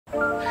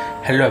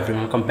Hello everyone,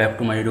 welcome back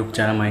to my YouTube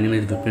channel. My name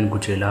is Vipin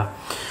गुजेला।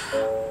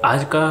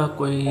 आज का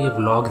कोई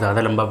blog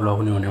ज़्यादा लंबा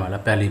ब्लॉग नहीं होने वाला,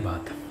 पहली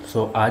बात।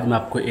 आज मैं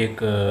आपको एक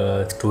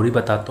स्टोरी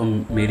बताता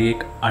हूँ, मेरी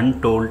एक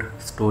अनटोल्ड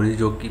स्टोरी,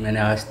 जो कि मैंने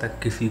आज तक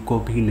किसी को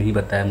भी नहीं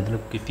बताया,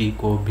 मतलब किसी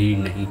को भी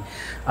नहीं।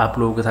 आप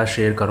लोगों के साथ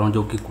शेयर कर रहा हूँ,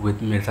 जो कि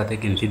कुवैत में मेरे साथ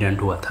एक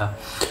इंसिडेंट हुआ था।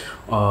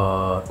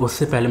 और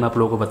उससे पहले मैं आप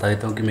लोगों को बता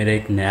देता हूँ कि मेरा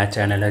एक नया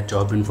चैनल है,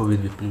 job info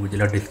with Vipin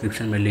गुजेला।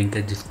 Description में लिंक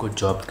है, जिसको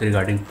जॉब के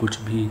रिगार्डिंग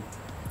कुछ भी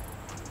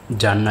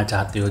जानना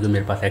चाहते हो, जो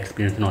मेरे पास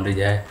एक्सपीरियंस नॉलेज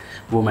है,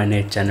 वो मैंने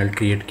एक चैनल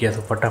क्रिएट किया।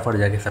 तो फटाफट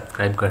जाके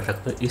सब्सक्राइब कर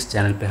सकते हो। इस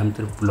चैनल पे हम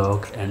सिर्फ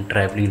blogs and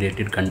travelling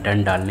related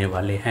content डालने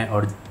वाले हैं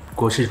और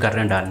कोशिश कर रहे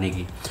हैं डालने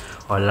की।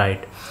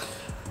 ऑलराइट,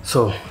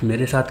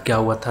 मेरे साथ क्या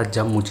हुआ था,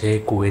 जब मुझे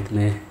कुवैत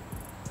में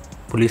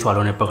पुलिस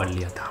वालों ने पकड़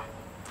लिया था।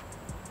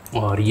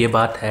 और ये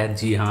बात है,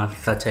 जी हाँ,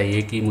 सच है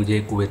ये, कि मुझे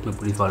कुवैत में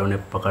पुलिस वालों ने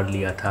पकड़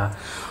लिया था।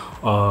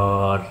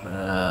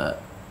 और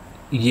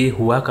ये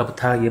हुआ कब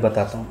था ये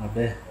बताता हूँ।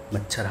 अबे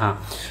मच्छर,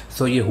 हाँ।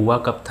 ये हुआ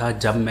कब था,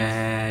 जब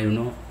मैं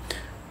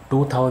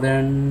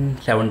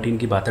 2017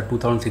 की बात है।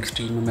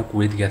 2016 में मैं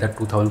कुवैत गया था,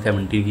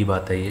 2017 की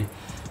बात है ये।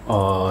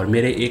 और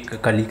मेरे एक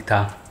कलीग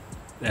था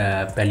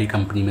पहली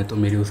कंपनी में, तो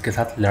मेरी उसके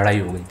साथ लड़ाई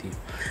हो गई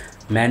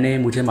थी।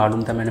 मुझे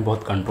मालूम था, मैंने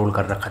बहुत कंट्रोल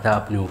कर रखा था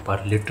अपने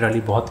ऊपर,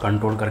 लिटरली बहुत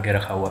कंट्रोल करके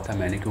रखा हुआ था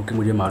मैंने, क्योंकि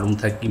मुझे मालूम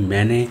था कि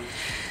मैंने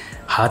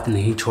हाथ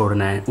नहीं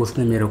छोड़ना है।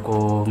 उसने मेरे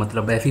को,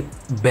 मतलब ऐसी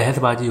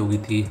बहसबाजी हो गई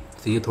थी,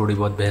 ये थोड़ी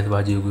बहुत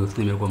बहसबाजी हो गई,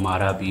 उसने मेरे को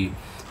मारा भी।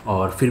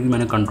 और फिर भी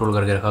मैंने कंट्रोल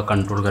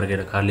करके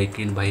रखा।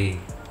 लेकिन भाई,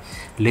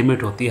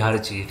 लिमिट होती है हर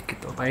चीज़ की,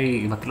 तो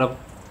भाई मतलब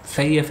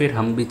सही है। फिर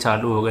हम भी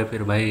चालू हो गए।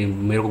 फिर भाई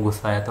मेरे को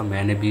गुस्सा आया, तो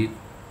मैंने भी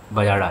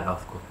बजा डाला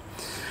उसको,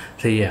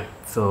 सही है।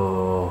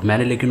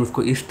 मैंने लेकिन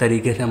उसको इस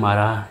तरीके से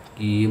मारा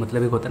कि,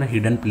 मतलब एक होता है ना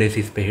हिडन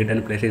प्लेसेस,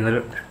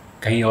 मतलब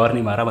कहीं और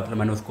नहीं मारा, मतलब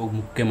मैंने उसको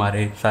मुक्के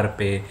मारे सर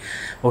पे।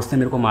 और उसने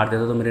मेरे को मार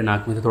दिया था, तो मेरे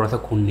नाक में से थोड़ा सा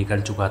खून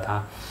निकल चुका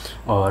था।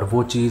 और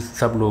वो चीज़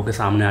सब लोगों के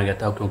सामने आ गया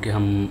था, क्योंकि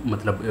हम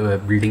मतलब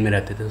बिल्डिंग में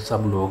रहते थे, तो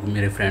सब लोग,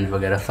 मेरे फ्रेंड्स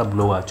वगैरह सब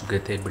लोग आ चुके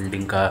थे।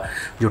 बिल्डिंग का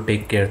जो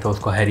टेक केयर था,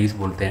 उसको हैरिस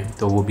बोलते हैं,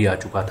 तो वो भी आ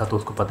चुका था। तो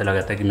उसको पता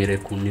लगा था कि मेरे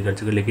खून निकल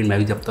चुके। लेकिन मैं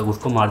भी जब तक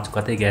उसको मार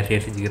चुका था, एक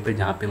ऐसी जगह पे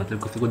जहाँ पे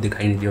मतलब किसी को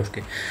दिखाई नहीं दिया,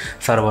 उसके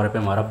सर वर पे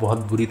मारा,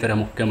 बहुत बुरी तरह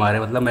मुक्के मारे।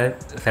 मतलब मैं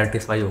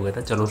सेटिस्फाई हो गया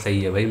था, चलो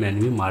सही है भाई, मैंने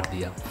भी मार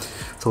दिया।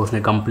 उसने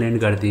कंप्लेंट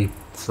कर दी।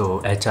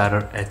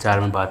 एचआर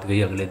में बात गई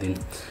अगले दिन।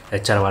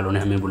 एचआर वालों ने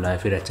हमें बुलाया,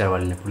 फिर एचआर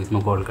वाले ने पुलिस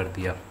में कॉल कर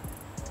दिया।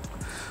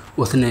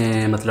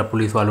 उसने, मतलब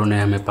पुलिस वालों ने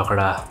हमें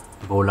पकड़ा,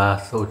 बोला,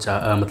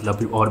 सोचा,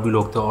 मतलब और भी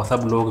लोग थे, और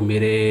सब लोग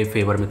मेरे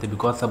फेवर में थे,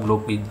 बिकॉज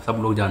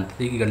सब लोग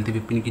जानते थे कि गलती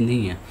विपिन की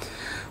नहीं है।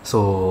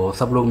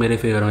 सब लोग मेरे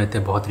फेवर में थे।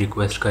 बहुत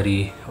रिक्वेस्ट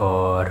करी,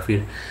 और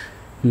फिर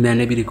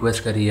मैंने भी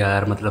रिक्वेस्ट करी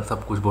यार, मतलब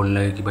सब कुछ बोलने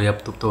लगे कि भाई अब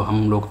तो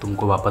हम लोग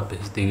तुमको वापस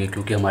भेज देंगे,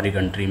 क्योंकि हमारी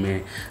कंट्री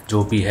में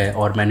जो भी है।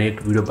 और मैंने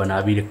एक वीडियो बना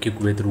भी रखी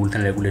कुवैत रूल्स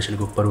एंड रेगुलेशन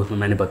के ऊपर, उसमें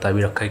मैंने बता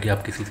भी रखा है कि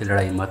आप किसी से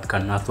लड़ाई मत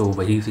करना। तो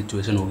वही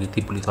सिचुएशन हो गई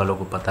थी, पुलिस वालों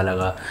को पता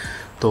लगा,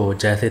 तो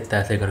जैसे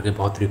तैसे करके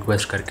बहुत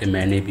रिक्वेस्ट करके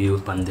मैंने भी,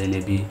 उस बंदे ने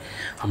भी,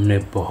 हमने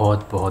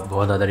बहुत बहुत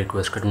बहुत ज़्यादा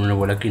रिक्वेस्ट कर, उन्होंने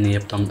बोला कि नहीं,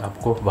 अब तो हम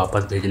आपको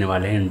वापस भेजने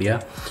वाले हैं इंडिया।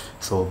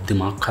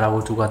 दिमाग ख़राब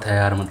हो चुका था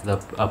यार,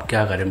 मतलब अब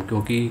क्या करें,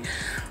 क्योंकि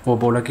वो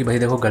बोला कि भाई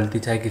देखो, गलती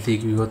चाहे किसी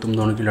की भी हो, तुम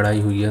दोनों की लड़ाई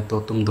हुई है, तो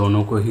तुम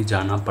दोनों को ही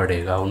जाना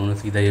पड़ेगा। उन्होंने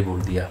सीधा ये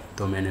बोल दिया।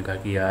 तो मैंने कहा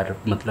कि यार,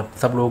 मतलब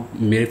सब लोग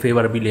मेरे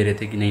फेवर भी ले रहे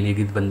थे कि नहीं,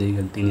 किस बंदे की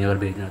गलती नहीं, अगर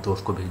भेजना है तो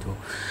उसको भेजो।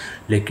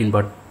 लेकिन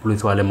बट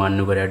पुलिस वाले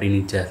मानने को रेडी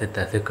नहीं, जैसे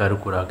तैसे कर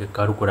कुरा के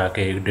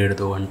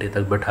 1-1.5-2 घंटे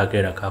तक बैठा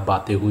के रखा,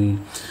 बातें हुई।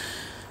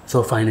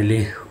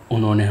 फाइनली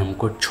उन्होंने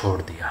हमको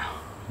छोड़ दिया,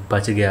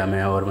 बच गया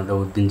मैं। और मतलब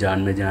उस दिन जान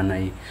में जान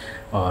आई।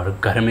 और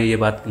घर में ये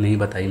बात नहीं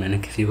बताई मैंने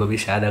किसी को भी,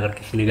 शायद अगर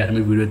किसी ने घर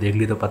में वीडियो देख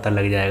ली तो पता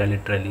लग जाएगा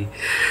लिटरली।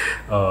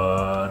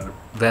 और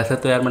वैसे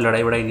तो यार मैं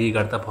लड़ाई वड़ाई नहीं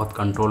करता, बहुत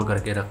कंट्रोल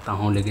करके रखता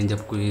हूँ। लेकिन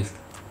जब कोई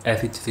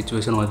ऐसी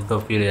सिचुएशन होती तो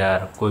फिर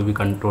यार कोई भी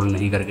कंट्रोल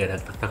नहीं करके रख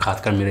सकता,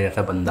 खासकर मेरे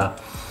जैसा बंदा,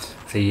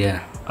 सही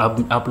है।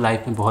 अब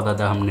लाइफ में बहुत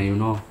ज़्यादा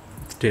हमने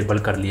स्टेबल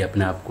कर लिया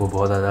अपने आप को,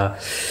 बहुत ज़्यादा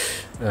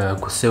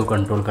गुस्से को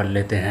कंट्रोल कर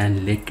लेते हैं।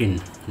 लेकिन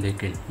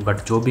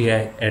बट जो भी है,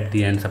 एट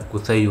दी एंड सब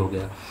कुछ सही हो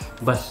गया।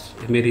 बस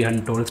मेरी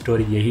अनटोल्ड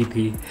स्टोरी यही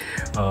थी।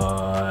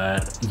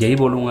 और यही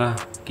बोलूँगा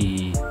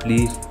कि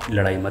प्लीज़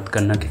लड़ाई मत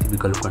करना किसी भी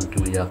गल्फ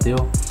कंट्री में जाते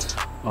हो।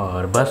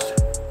 और बस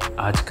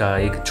आज का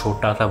एक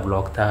छोटा सा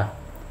ब्लॉग था।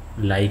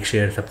 लाइक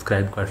शेयर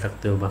सब्सक्राइब कर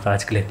सकते हो। बस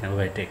आज के लिए इतना,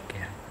 बाय, टेक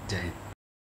केयर, जय हिंद।